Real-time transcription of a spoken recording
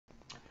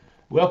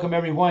Welcome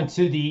everyone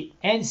to the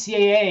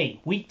NCAA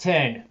Week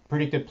 10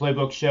 Predictive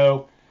Playbook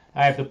Show.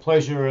 I have the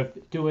pleasure of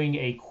doing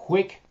a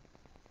quick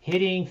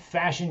hitting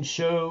fashion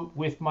show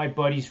with my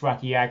buddies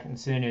Rocky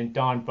Atkinson and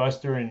Don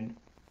Buster, and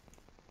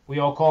we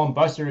all call him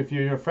Buster. If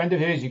you're a friend of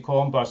his, you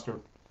call him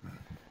Buster.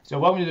 So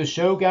welcome to the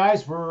show,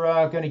 guys.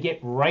 We're going to get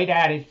right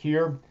at it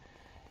here.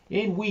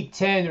 In Week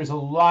 10, there's a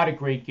lot of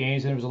great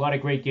games, and there was a lot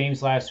of great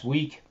games last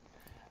week.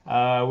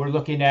 We're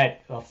looking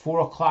at a 4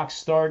 o'clock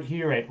start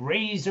here at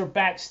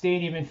Razorback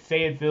Stadium in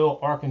Fayetteville,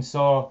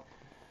 Arkansas. A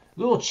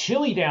little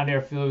chilly down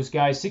there for those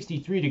guys.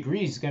 63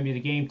 degrees is going to be the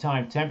game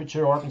time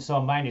temperature.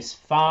 Arkansas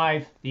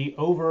 -5. The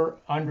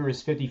over-under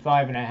is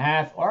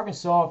 55.5.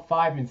 Arkansas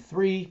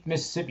 5-3.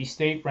 Mississippi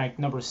State ranked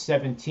number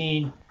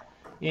 17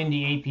 in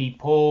the AP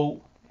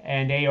poll,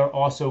 and they are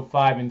also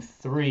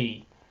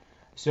 5-3.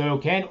 So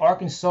can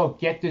Arkansas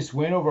get this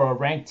win over a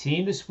ranked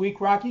team this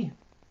week, Rocky?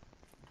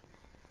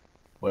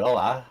 Well,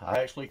 I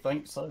actually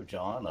think so,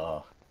 John.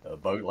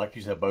 Both, like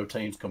you said, both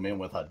teams come in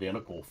with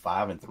identical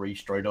 5-3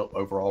 straight up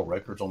overall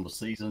records on the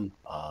season.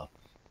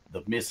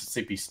 The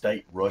Mississippi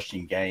State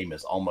rushing game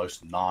is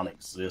almost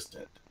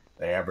non-existent.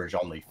 They average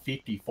only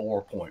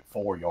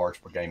 54.4 yards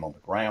per game on the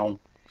ground.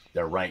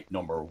 They're ranked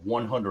number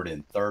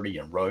 130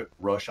 in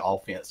rush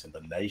offense in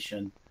the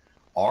nation.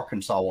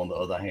 Arkansas, on the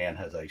other hand,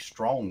 has a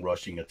strong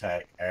rushing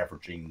attack,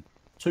 averaging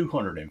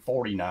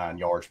 249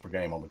 yards per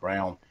game on the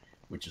ground,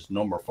 which is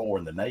number 4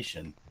 in the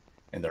nation,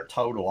 and their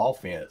total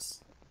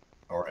offense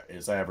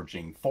is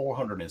averaging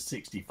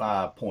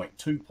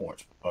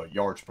 465.2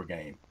 yards per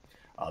game.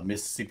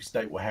 Mississippi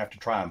State will have to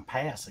try and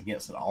pass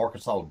against an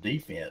Arkansas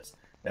defense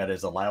that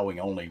is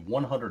allowing only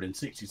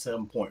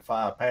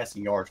 167.5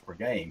 passing yards per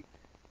game,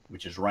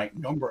 which is ranked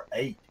number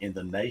 8 in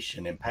the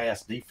nation in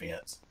pass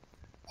defense.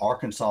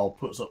 Arkansas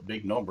puts up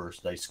big numbers.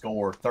 They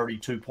score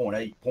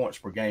 32.8 points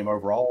per game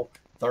overall,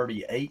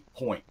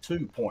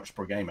 38.2 points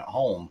per game at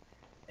home,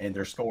 and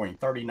they're scoring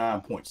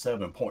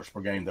 39.7 points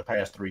per game the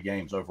past 3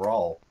 games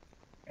overall,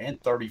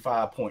 and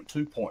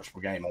 35.2 points per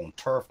game on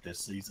turf this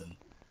season.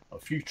 A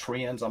few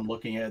trends I'm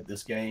looking at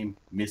this game: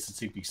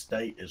 Mississippi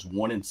State is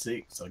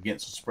 1-6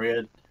 against the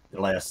spread the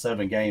last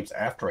 7 games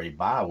after a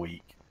bye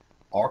week.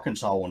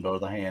 Arkansas, on the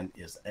other hand,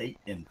 is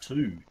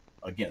 8-2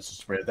 against the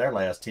spread their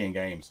last 10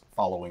 games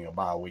following a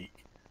bye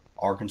week.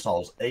 Arkansas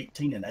is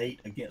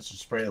 18-8 against the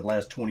spread the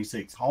last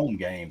 26 home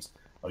games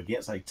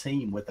against a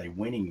team with a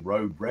winning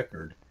road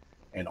record.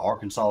 And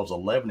Arkansas is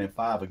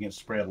 11-5 against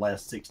the spread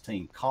last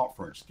 16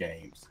 conference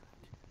games.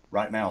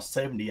 Right now,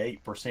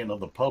 78% of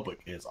the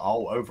public is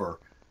all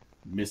over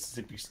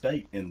Mississippi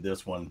State in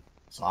this one,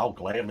 so I'll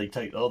gladly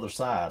take the other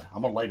side.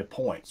 I'm going to lay the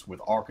points with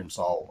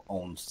Arkansas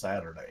on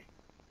Saturday.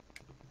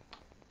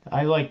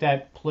 I like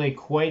that play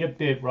quite a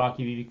bit,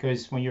 Rocky,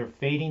 because when you're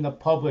fading the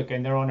public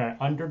and they're on an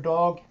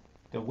underdog,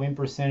 the win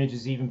percentage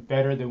is even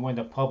better than when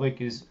the public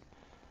is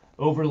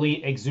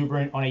overly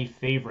exuberant on a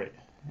favorite.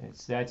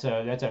 That's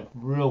a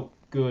real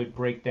good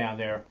breakdown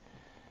there.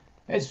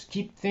 Let's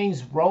keep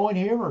things rolling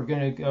here. We're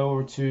going to go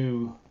over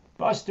to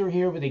Buster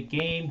here with a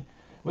game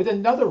with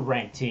another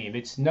ranked team.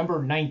 It's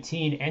number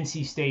 19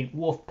 NC State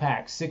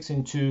Wolfpack,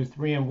 6-2,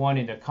 3-1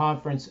 in the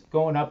conference,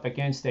 going up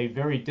against a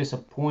very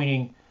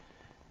disappointing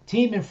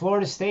team in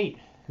Florida State,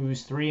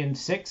 who's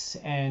 3-6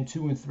 and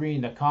 2-3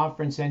 in the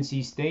conference.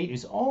 NC State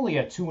is only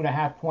a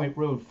 2.5 point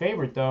road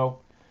favorite, though.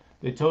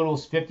 The total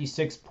is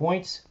 56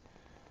 points.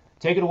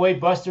 Take it away,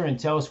 Buster, and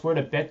tell us where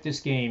to bet this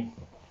game.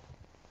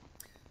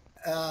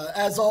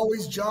 As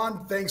always,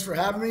 John, thanks for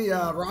having me.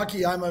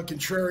 Rocky, I'm a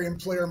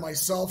contrarian player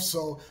myself,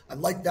 so I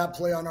like that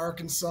play on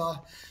Arkansas.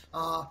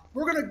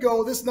 We're going to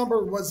go, this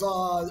number was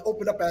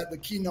opened up at the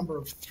key number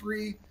of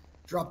 3,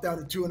 dropped down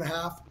to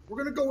 2.5.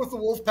 We're going to go with the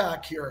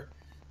Wolfpack here.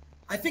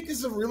 I think this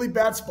is a really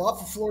bad spot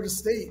for Florida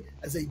State,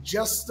 as they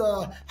just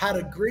had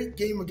a great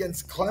game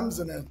against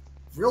Clemson, a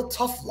real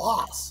tough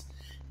loss.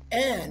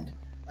 And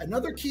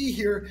another key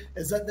here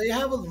is that they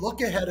have a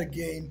look-ahead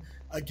game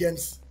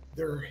against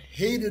their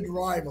hated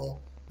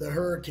rival, the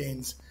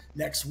Hurricanes,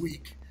 next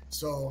week.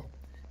 So,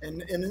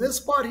 and in this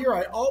spot here,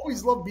 I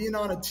always love being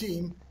on a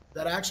team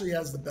that actually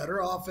has the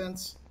better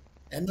offense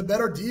and the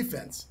better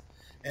defense.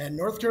 And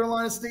North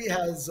Carolina State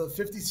has a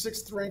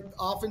 56th ranked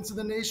offense in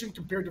the nation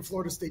compared to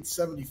Florida State's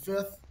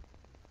 75th.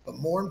 But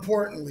more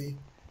importantly,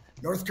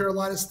 North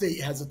Carolina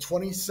State has a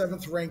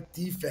 27th ranked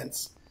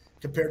defense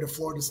compared to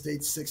Florida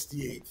State's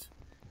 68th.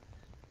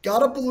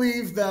 Gotta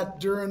believe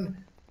that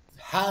Duran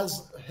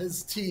has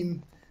his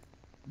team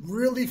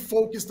really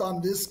focused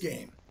on this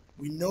game.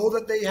 We know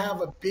that they have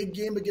a big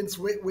game against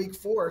Wake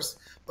Forest,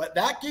 but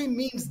that game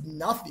means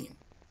nothing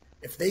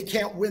if they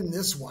can't win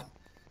this one.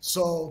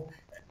 So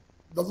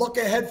the look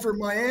ahead for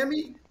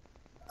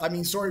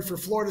for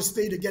Florida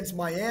State against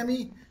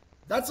Miami,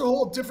 that's a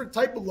whole different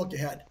type of look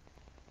ahead.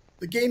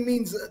 The game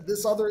means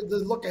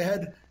the look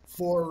ahead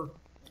for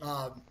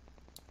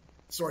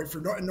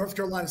North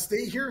Carolina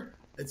State here,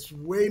 it's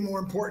way more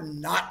important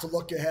not to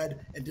look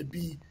ahead and to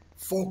be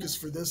focused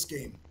for this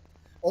game.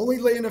 Only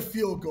laying a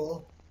field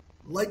goal,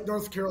 like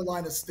North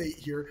Carolina State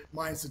here,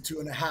 minus the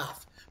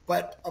 2.5.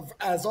 But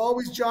as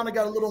always, John, I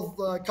got a little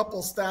couple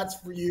of stats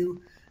for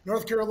you.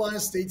 North Carolina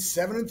State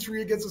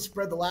 7-3 against the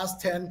spread the last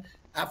 10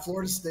 at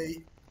Florida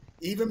State.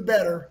 Even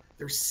better,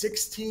 they're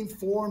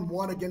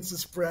 16-4-1 against the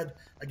spread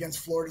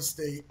against Florida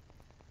State.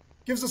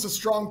 Gives us a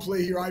strong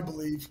play here, I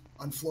believe,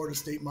 on Florida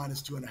State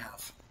minus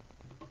 2.5.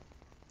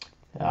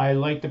 I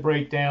like the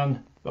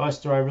breakdown,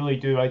 Buster. I really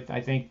do. I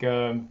think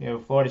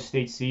Florida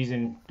State's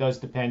season does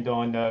depend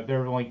on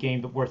their only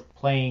game that worth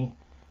playing.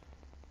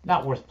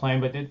 Not worth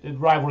playing, but the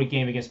rivalry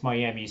game against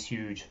Miami is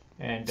huge,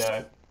 and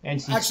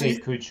NC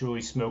State could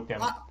truly smoke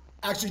them.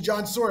 Actually,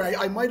 John, sorry,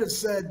 I might have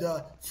said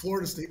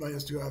Florida State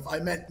minus 2.5. I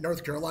meant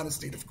North Carolina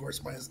State, of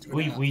course, minus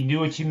 2.5. We knew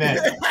what you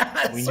meant.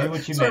 We knew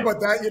what you meant. Sorry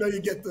about that.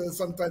 You get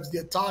sometimes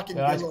get talking.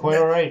 That's quite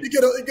all right. You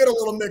get a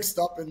little mixed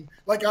up, and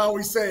like I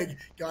always say,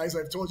 guys,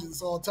 I've told you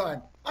this all the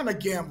time. I'm a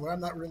gambler. I'm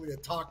not really a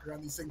talker on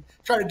these things.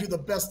 Try to do the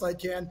best I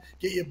can,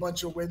 get you a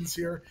bunch of wins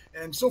here.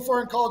 And so far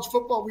in college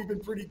football, we've been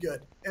pretty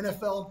good.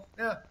 NFL,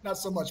 not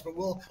so much, but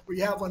we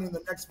have one in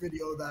the next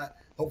video that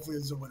hopefully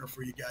is a winner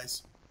for you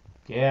guys.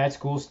 Yeah, that's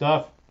cool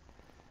stuff.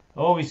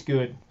 Always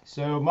good.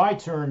 So my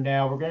turn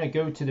now. We're going to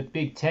go to the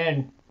Big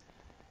Ten.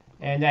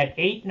 And that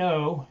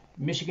 8-0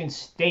 Michigan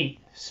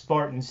State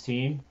Spartans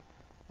team.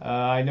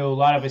 I know a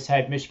lot of us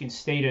had Michigan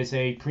State as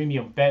a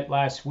premium bet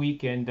last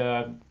week, and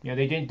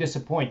they didn't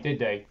disappoint, did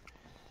they?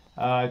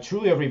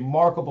 Truly a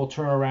remarkable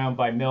turnaround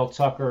by Mel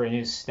Tucker and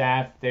his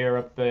staff there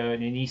up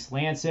in East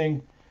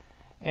Lansing.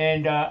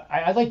 And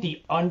I like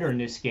the under in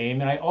this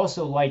game, and I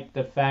also like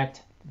the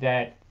fact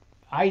that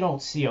I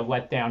don't see a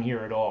letdown here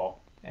at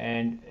all.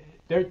 And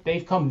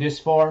they've come this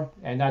far,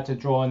 and not to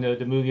draw on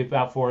the movie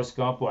about Forrest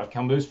Gump, well, I've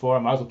come this far, I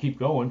might as well keep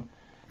going.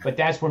 But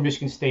that's where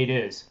Michigan State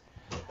is.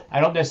 I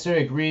don't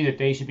necessarily agree that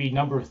they should be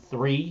number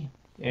 3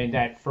 in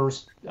that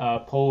first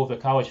poll of the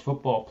college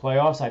football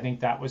playoffs. I think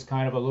that was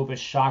kind of a little bit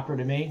shocker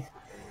to me.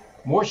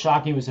 More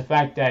shocking was the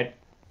fact that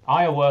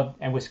Iowa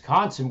and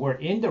Wisconsin were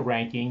in the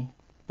ranking,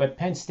 but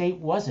Penn State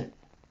wasn't.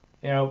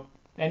 And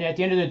at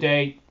the end of the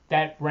day,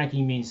 that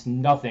ranking means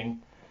nothing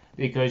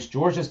because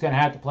Georgia's going to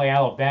have to play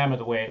Alabama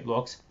the way it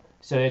looks.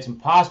 So it's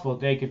impossible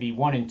they could be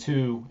 1 and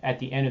 2 at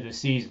the end of the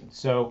season.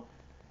 So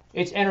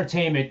it's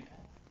entertainment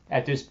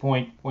at this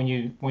point when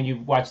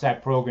you watch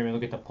that program and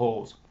look at the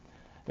polls.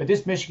 But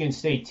this Michigan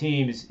State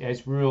team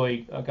has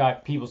really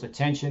got people's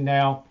attention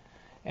now.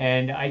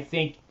 And I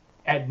think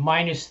at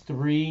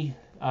 -3,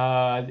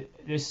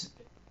 this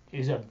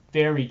is a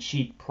very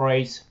cheap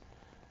price.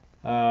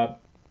 A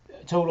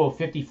total of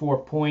 54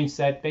 points.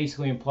 That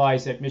basically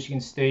implies that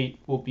Michigan State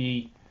will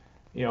be,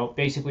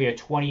 basically a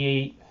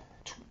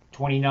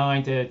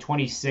 29 to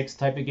 26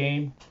 type of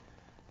game.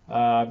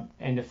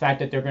 And the fact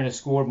that they're going to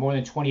score more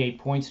than 28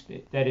 points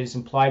that is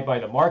implied by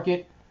the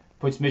market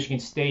puts Michigan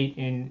State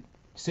in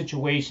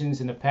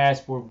situations in the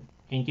past where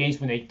in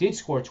games when they did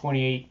score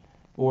 28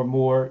 or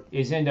more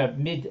is in the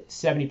mid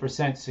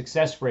 70%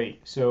 success rate.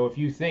 So if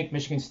you think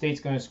Michigan State's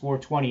going to score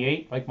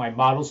 28 like my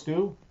models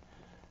do,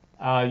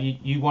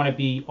 you want to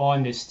be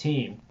on this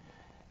team.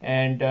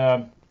 And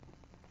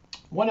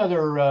one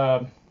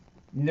other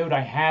note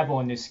I have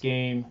on this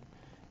game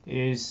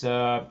is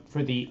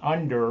for the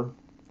under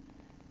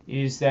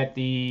is that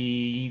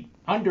the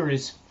under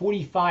is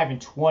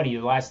 45-20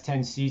 the last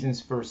 10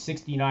 seasons for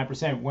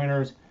 69%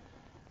 winners,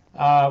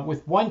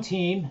 with one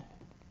team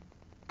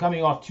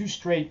coming off 2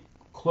 straight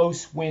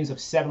close wins of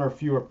 7 or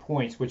fewer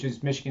points, which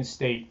is Michigan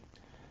State.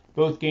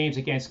 Both games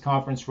against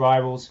conference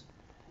rivals,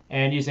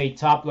 and is a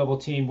top-level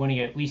team winning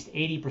at least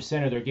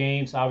 80% of their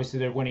games. Obviously,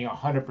 they're winning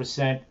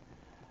 100%.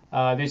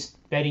 This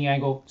betting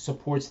angle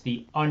supports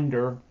the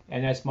under,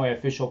 and that's my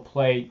official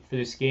play for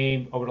this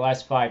game. Over the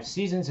last 5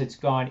 seasons, it's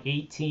gone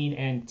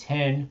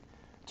 18-10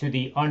 to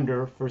the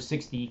under for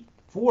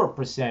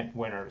 64%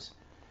 winners.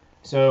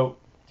 So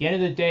at the end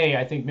of the day,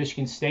 I think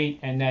Michigan State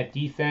and that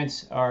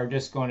defense are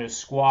just going to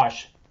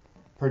squash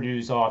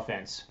Purdue's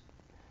offense.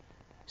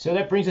 So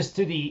that brings us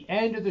to the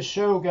end of the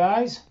show,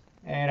 guys.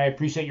 And I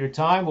appreciate your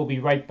time. We'll be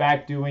right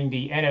back doing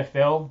the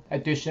NFL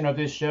edition of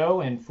this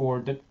show. And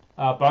for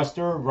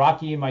Buster,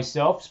 Rocky, and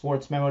myself,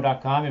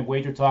 SportsMemo.com and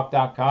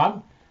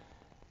WagerTalk.com,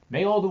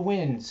 may all the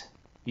wins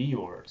be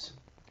yours.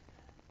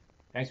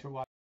 Thanks for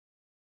watching.